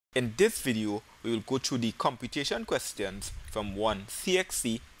In this video, we will go through the computation questions from one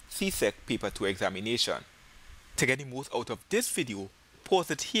CXC CSEC paper 2 examination. To get the most out of this video,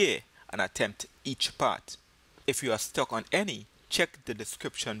 pause it here and attempt each part. If you are stuck on any, check the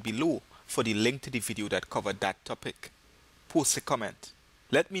description below for the link to the video that covered that topic. Post a comment.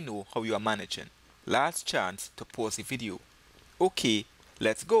 Let me know how you are managing. Last chance to pause the video. Okay,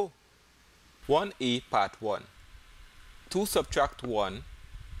 let's go. 1a part 1. 2 subtract 1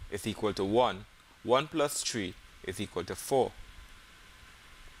 is equal to 1. 1 plus 3 is equal to 4.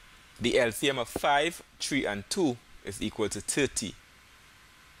 The LCM of 5, 3 and 2 is equal to 30.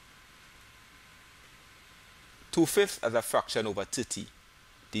 2/5 as a fraction over 30.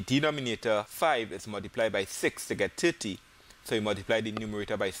 The denominator 5 is multiplied by 6 to get 30, so you multiply the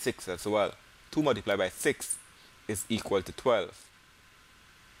numerator by 6 as well. 2 multiplied by 6 is equal to 12.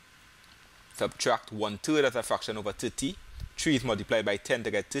 Subtract 1/3 as a fraction over 30. 3 is multiplied by 10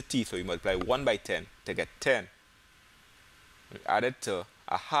 to get 30, so you multiply 1 by 10 to get 10. We add it to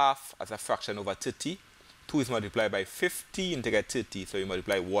a half as a fraction over 30. 2 is multiplied by 15 to get 30, so you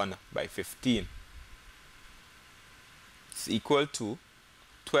multiply 1 by 15. It's equal to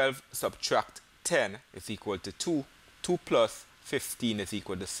 12 subtract 10 is equal to 2. 2 plus 15 is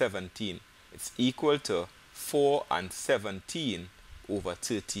equal to 17. It's equal to 4 and 17 over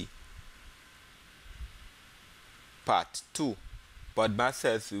 30. Part 2. BODMAS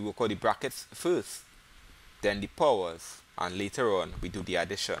says we work out the brackets first, then the powers, and later on we do the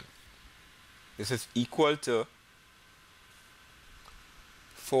addition. This is equal to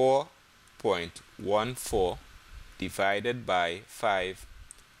 4.14 divided by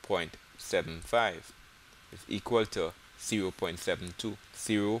 5.75 is equal to 0.72.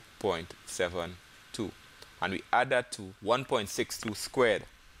 0.72. And we add that to 1.62 squared.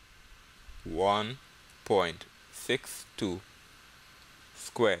 1.62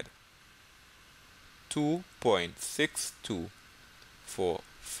 squared.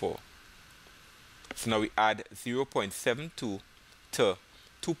 2.6244. So now we add 0.72 to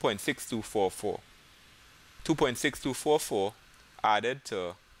 2.6244. 2.6244 added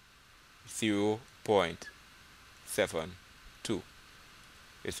to 0.72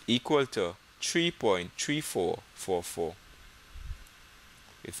 is equal to 3.3444.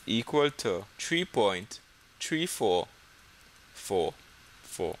 It's equal to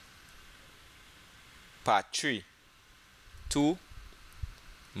 3.3444. Part 3. 2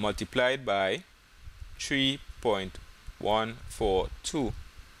 multiplied by 3.142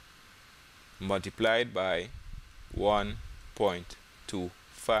 multiplied by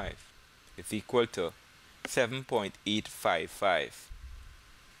 1.25 is equal to 7.855.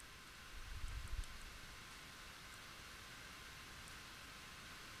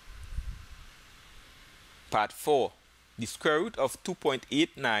 Part 4. The square root of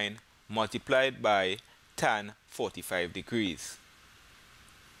 2.89 multiplied by tan 45 degrees.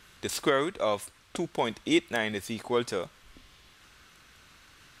 The square root of 2.89 is equal to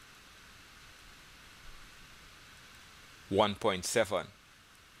 1.7.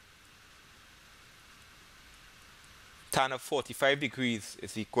 Tan of 45 degrees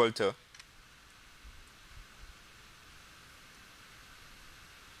is equal to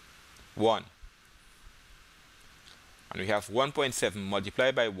 1. And we have 1.7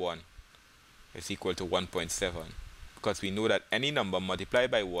 multiplied by 1 is equal to 1.7, because we know that any number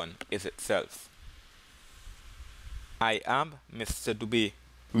multiplied by 1 is itself. I am Mr. Dube.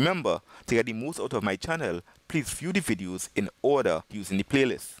 Remember, to get the most out of my channel, please view the videos in order using the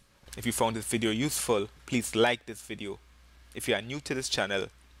playlist. If you found this video useful, please like this video. If you are new to this channel,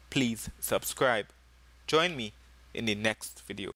 please subscribe. Join me in the next video.